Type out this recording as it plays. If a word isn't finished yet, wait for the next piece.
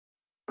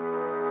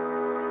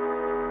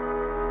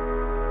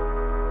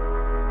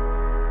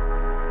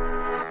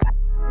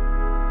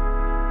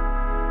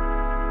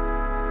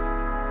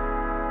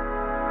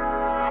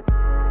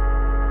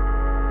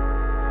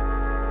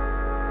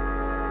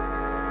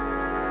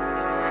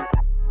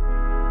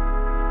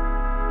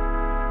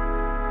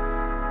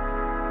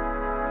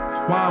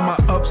Why am I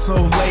up so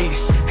late?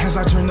 As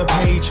I turn the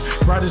page,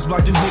 writer's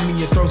block and hit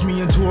me, it throws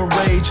me into a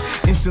rage.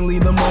 Instantly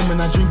the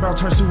moment I dream about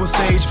turns to a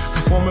stage,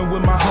 performing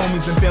with my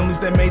homies and families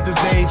that made this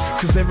day.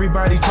 Cause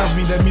everybody tells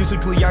me that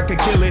musically I could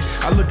kill it.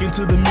 I look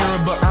into the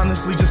mirror but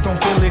honestly just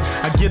don't feel it.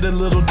 I get a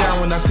little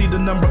down when I see the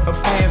number of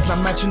fans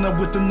not matching up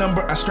with the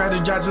number. I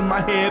strategize in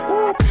my head,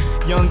 ooh.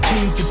 Young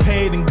kings get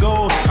paid in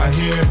gold. I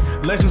hear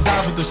legends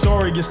die but the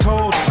story gets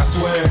told. I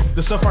swear,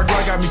 the stuff I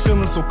got me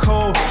feeling so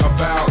cold.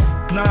 About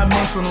 9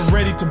 months and I'm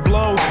ready to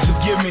blow.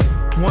 Just give me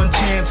one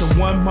chance and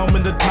one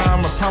moment of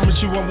time. I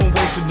promise you I won't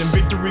waste it, then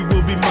victory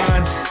will be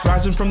mine.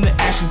 Rising from the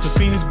ashes, a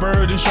phoenix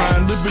bird and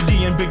shine.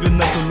 Liberty ain't big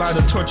enough to light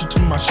a torch to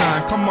my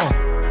shine. Come on.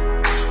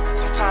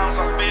 Sometimes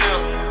I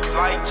feel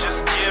like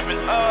just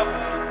giving up,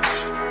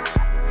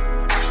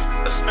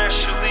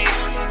 especially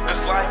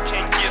this life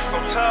can get so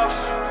tough.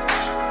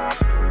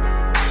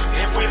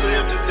 If we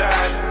live to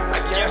die, I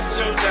guess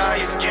to die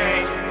is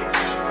gain.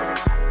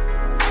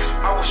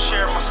 I will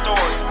share my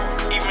story,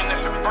 even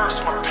if it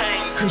bursts my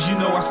pain. Cause you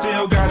know I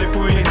still got it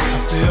for you. I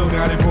still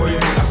got it for you.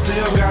 I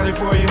still got it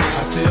for you.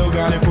 I still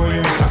got it for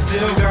you. I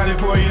still got it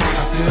for you.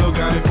 I still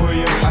got it for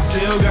you. I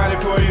still got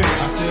it for you.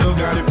 I still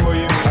got it for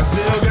you. I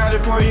still got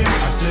it for you.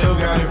 I still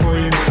got it for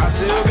you. I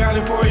still got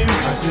it for you.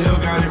 I still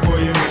got it for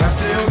you. I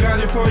still got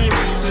it for you.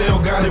 Still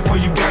got it for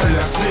you. Got it.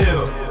 I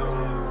still.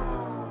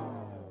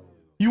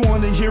 You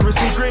wanna hear a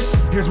secret?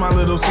 Here's my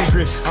little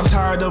secret. I'm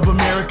tired of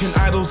American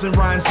Idols and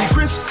Ryan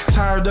Secrets.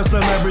 Tired of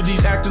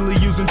celebrities actively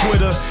using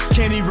Twitter.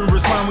 Can't even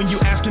respond when you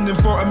asking them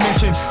for a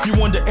mention. You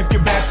wonder if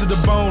you're bad to the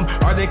bone.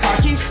 Are they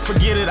cocky?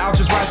 Forget it, I'll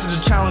just rise to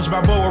the challenge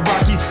by Bo or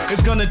Rocky.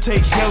 It's gonna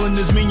take hell and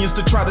his minions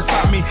to try to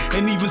stop me.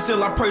 And even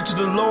still I pray to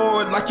the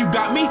Lord like you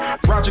got me.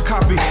 Roger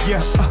copy,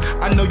 yeah,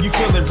 I know you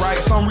feel it right.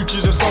 Some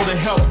reaches are sold to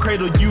help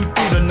cradle you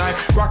through the night.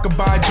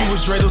 Rockabye,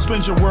 Jewish dreidel,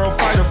 spin your world,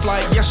 fight or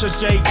flight. Yes,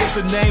 J is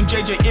the name,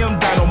 JJM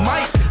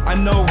Dynamite. I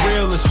know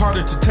real is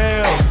harder to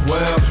tell.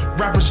 Well,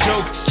 rappers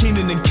joke,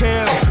 Keenan and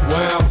Kel.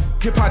 Well,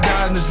 hip-hop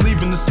died and is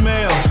leaving the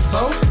smell.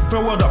 So,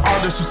 farewell to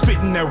artists who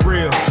spitting that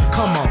real.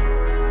 Come on.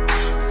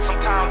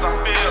 Sometimes I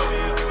feel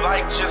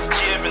like just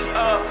giving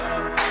up,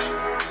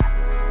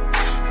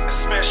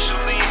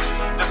 especially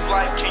this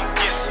life can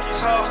get so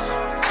tough.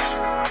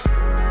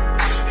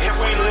 If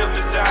we live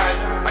to die,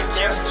 I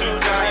guess to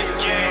die is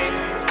gain.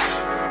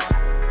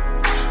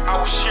 I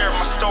will share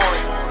my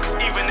story,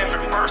 even if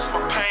it bursts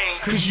my pain.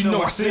 Cause you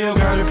know I still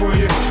got it for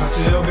you. I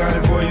still got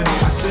it for you.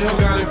 I still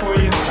got it for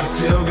you. I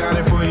still got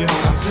it for you.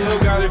 I still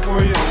got it for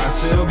you. I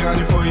still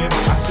got it for you.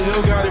 I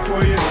still got it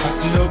for you. I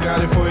still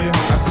got it for you.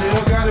 I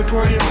still got it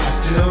for you. I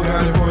still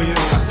got it for you.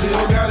 I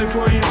still got it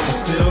for you. I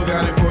still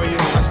got it for you.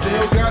 I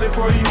still got it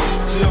for you.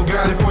 Still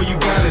got it for you.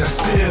 Got it.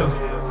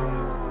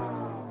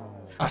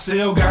 I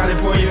still got it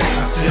for you.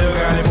 I still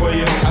got it for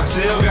you. I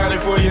still got it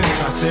for you.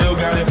 I still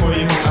got it for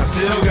you. I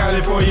still got it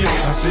for you.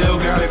 I still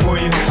got it for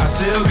you. I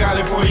still got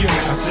it for you.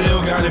 I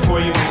still got it for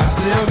you. I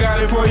still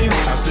got it for you.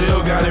 I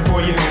still got it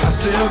for you. I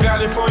still got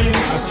it for you.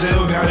 I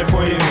still got it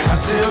for you. I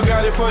still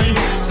got it for you.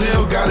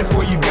 Still got it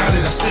for you. Got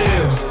it. I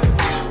still.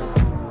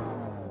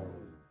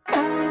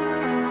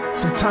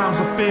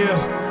 Sometimes I feel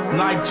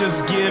like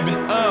just giving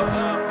up,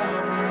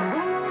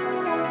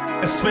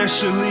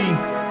 especially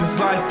this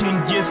life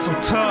can get so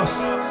tough.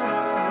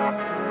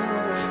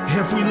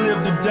 If we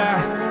live to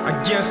die, I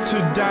guess to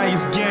die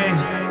is gain.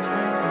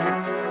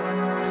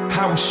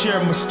 I will share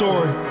my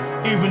story,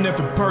 even if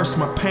it bursts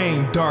my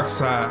pain. Dark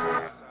side.